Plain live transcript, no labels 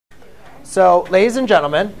So, ladies and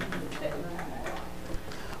gentlemen,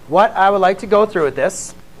 what I would like to go through with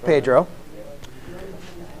this, Pedro,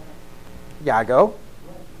 Yago,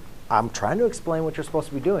 I'm trying to explain what you're supposed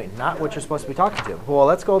to be doing, not what you're supposed to be talking to. Well,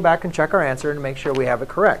 let's go back and check our answer and make sure we have it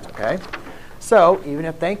correct, okay? So, even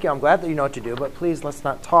if, thank you, I'm glad that you know what to do, but please let's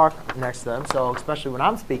not talk next to them, so especially when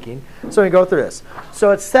I'm speaking. So we go through this.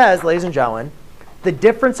 So it says, ladies and gentlemen, the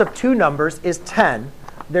difference of two numbers is 10.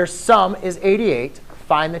 Their sum is 88.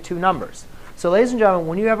 Find the two numbers. So ladies and gentlemen,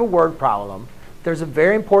 when you have a word problem, there's a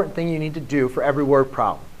very important thing you need to do for every word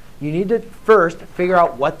problem. You need to first figure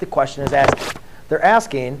out what the question is asking. They're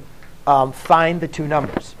asking, find the two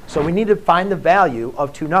numbers. So we need to find the value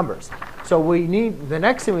of two numbers. So the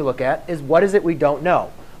next thing we look at is what is it we don't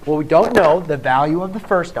know? Well, we don't know the value of the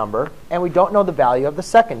first number, and we don't know the value of the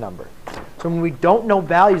second number. So when we don't know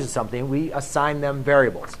values of something, we assign them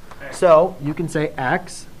variables. So you can say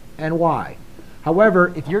x and y.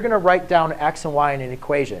 However, if you're going to write down x and y in an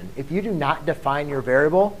equation, if you do not define your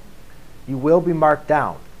variable, you will be marked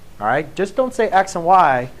down. All right? Just don't say x and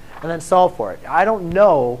y and then solve for it. I don't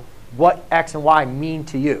know what x and y mean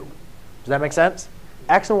to you. Does that make sense?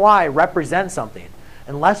 X and y represent something.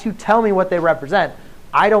 Unless you tell me what they represent,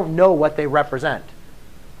 I don't know what they represent.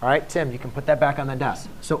 All right, Tim, you can put that back on the desk.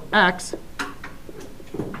 So x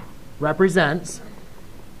represents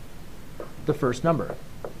the first number.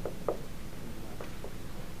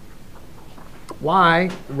 Y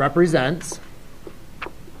represents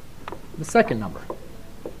the second number.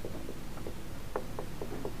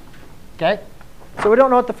 Okay? So we don't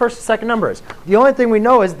know what the first and second number is. The only thing we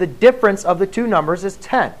know is the difference of the two numbers is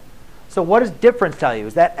 10. So what does difference tell you?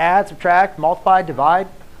 Is that add, subtract, multiply, divide?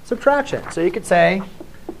 Subtraction. So you could say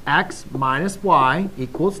x minus y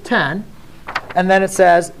equals 10. And then it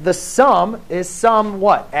says the sum is sum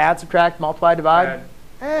what? Add, subtract, multiply, divide?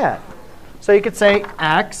 Add. So you could say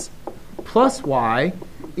x plus y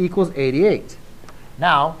equals 88.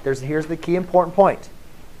 Now, here's the key important point.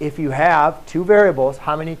 If you have two variables,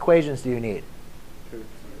 how many equations do you need?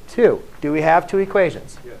 Two. Do we have two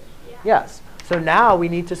equations? Yes. Yeah. Yes. So now we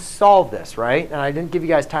need to solve this, right? And I didn't give you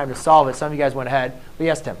guys time to solve it. Some of you guys went ahead. But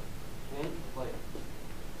yes, Tim. Can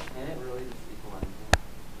it really just equal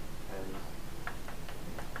anything?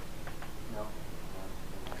 No.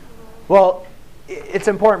 Well, it's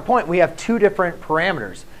an important point. We have two different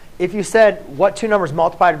parameters. If you said what two numbers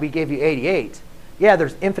multiplied we gave you 88, yeah,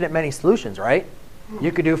 there's infinite many solutions, right?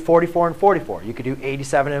 You could do 44 and 44. You could do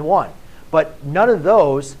 87 and 1. But none of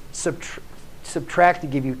those subtract to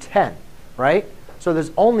give you 10, right? So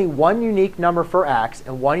there's only one unique number for x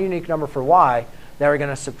and one unique number for y that are going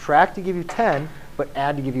to subtract to give you 10, but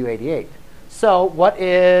add to give you 88. So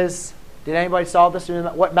did anybody solve this?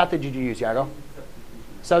 What method did you use, Yago?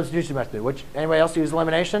 Substitution method. Anybody else use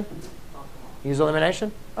elimination? Use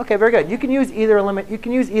elimination? OK, very good. You can use either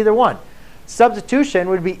one. Substitution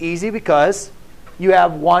would be easy because you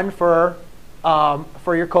have one for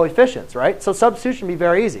your coefficients, right? So substitution would be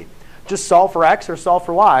very easy. Just solve for x or solve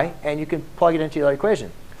for y, and you can plug it into the other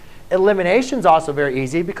equation. Elimination is also very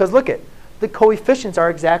easy because look the coefficients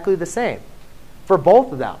are exactly the same for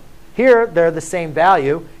both of them. Here, they're the same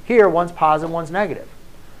value. Here, one's positive, one's negative.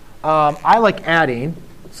 I like adding,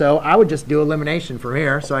 so I would just do elimination from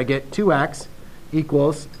here. So I get 2x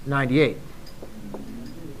equals 98.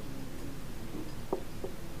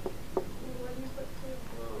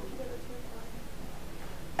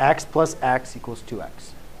 X plus x equals 2x.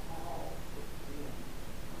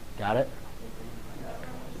 Got it?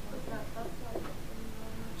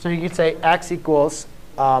 So you could say x equals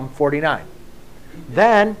 49.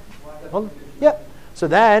 Then, so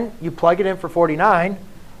then you plug it in for 49.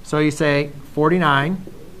 So you say 49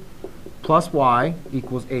 plus y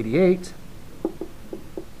equals 88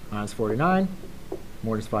 minus 49.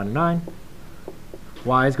 More just find a 9.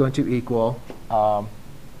 Y is going to equal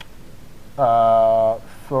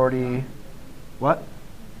 40, what?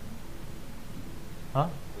 Huh?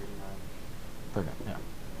 39, yeah.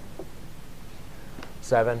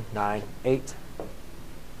 7, 9, 8.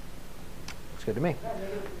 Looks good to me.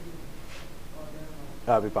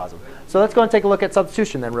 That would be positive. So let's go and take a look at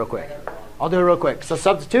substitution then real quick. I'll do it real quick. So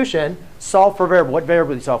substitution, solve for variable. What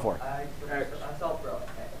variable do you solve for? I solved for x.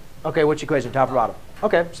 OK, which equation, top or bottom?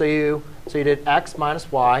 OK, so you did x minus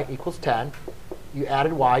y equals 10. You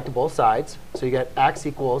added y to both sides. So you get x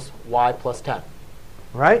equals y plus 10.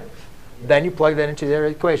 Right? Then you plug that into the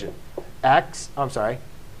equation.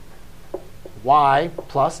 Y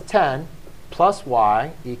plus 10 plus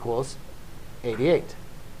y equals 88.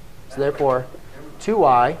 So therefore,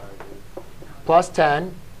 2y plus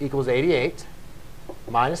 10 equals 88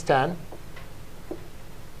 minus 10.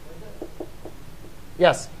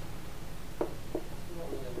 Yes?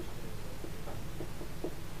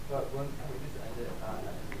 But when we just ended it at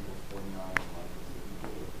x equals 49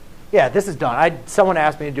 plus Yeah, this is done. Someone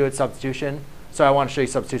asked me to do it substitution, so I want to show you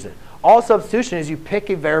substitution. All substitution is you pick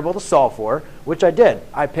a variable to solve for, which I did.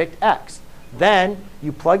 I picked x. Then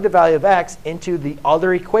you plug the value of x into the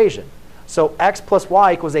other equation. So x plus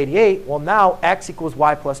y equals 88. Well, now x equals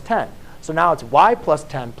y plus 10. So now it's y plus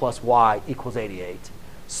 10 plus y equals 88.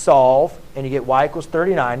 Solve, and you get y equals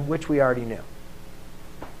 39, which we already knew.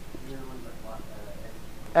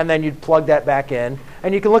 And then you'd plug that back in,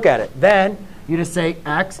 and you can look at it. Then you just say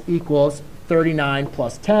x equals 39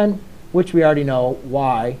 plus 10, which we already know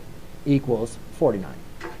y equals 49.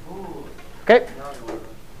 OK?